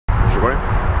recording?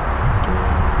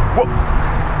 Whoa!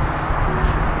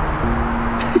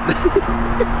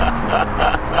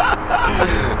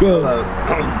 Go.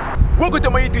 Welcome to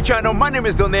my YouTube channel. My name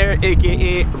is Donaire,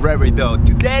 aka Reverdo.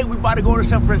 Today we about to go to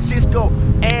San Francisco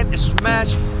and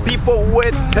smash people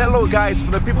with pillow, guys. For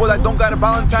the people that don't got a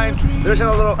Valentines, there's a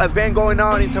little event going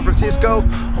on in San Francisco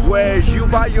where you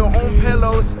buy your own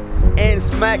pillows and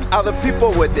smack other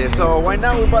people with this. So right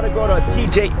now we're about to go to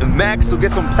TJ Maxx to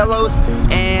get some pillows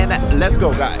and let's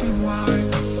go, guys.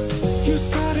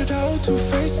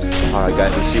 Alright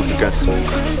guys, let's see if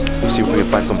we can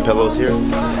find some pillows here.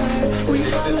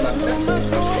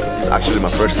 It's actually my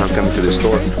first time coming to this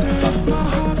store.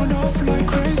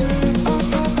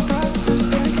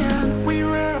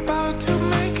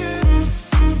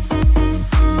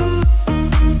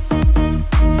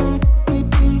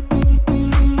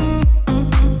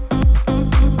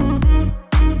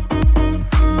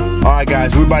 Alright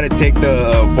guys, we're about to take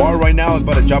the bar right now. It's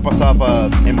about to drop us off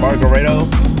in Barcarado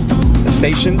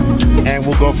station and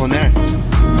we'll go from there.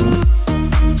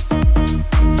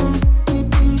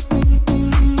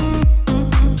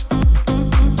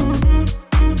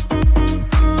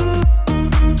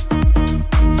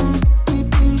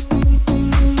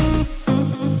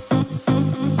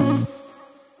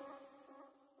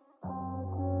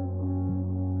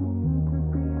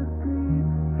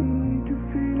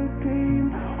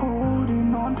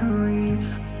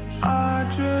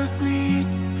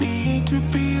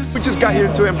 We just got here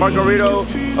to Barcarado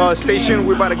station.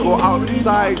 We're about to go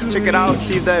outside, check it out,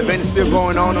 see if the event is still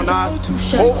going on or not.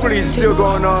 Hopefully it's still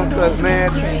going on, because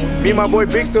man, me and my boy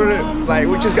Victor, like,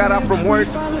 we just got out from work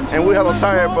and we're hella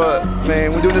tired, but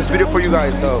man, we're doing this video for you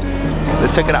guys, so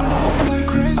let's check it out.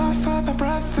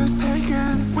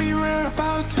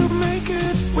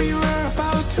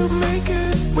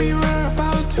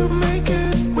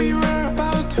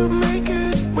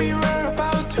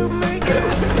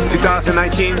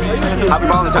 '19, happy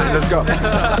Valentines, let's go.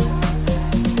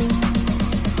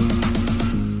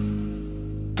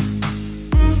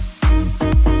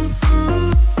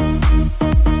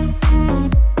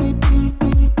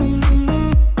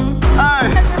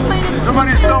 Hey,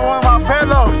 somebody stole one of my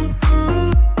pillows.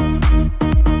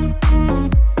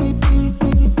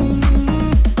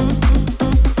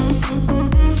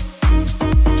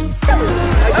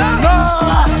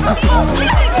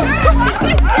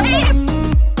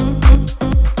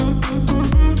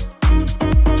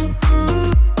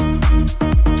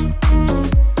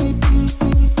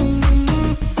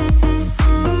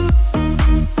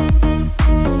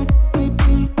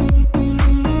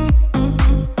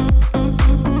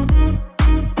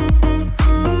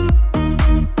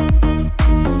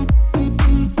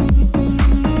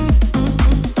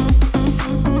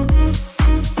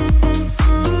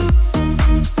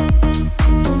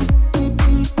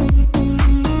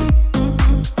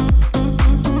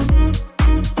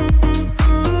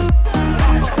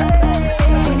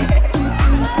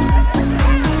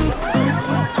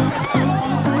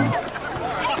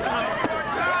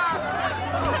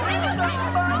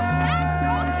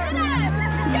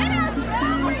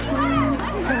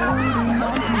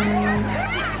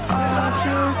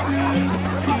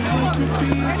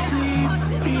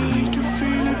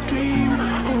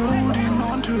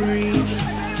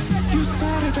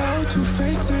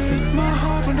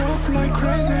 Like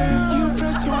crazy, you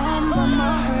press your arms on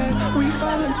my head. We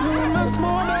fell into a mess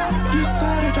more than you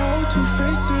started out to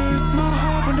face it. My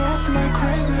heart went off like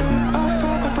crazy. I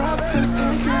felt my breath was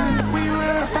taken. We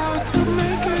were about to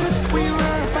make it. We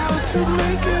were about to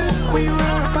make it. We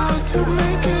were about to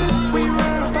make it. We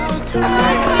were about to make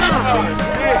it.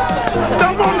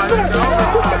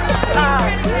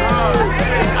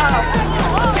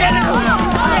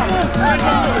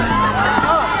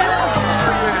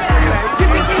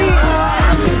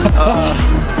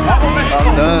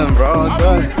 I'm done, bro. I'm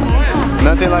done.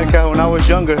 Nothing like when I was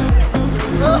younger.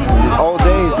 All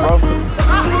days, bro.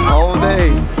 All day.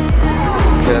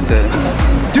 Okay, that's it.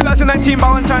 2019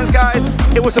 Valentine's, guys.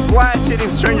 It was a blast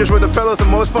hitting strangers with the pillows. The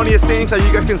most funniest things that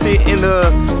you guys can see in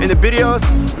the videos.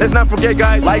 Let's not forget,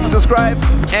 guys, like, subscribe,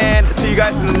 and see you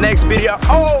guys in the next video.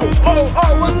 Oh,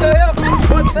 what the hell?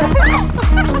 What the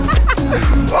hell?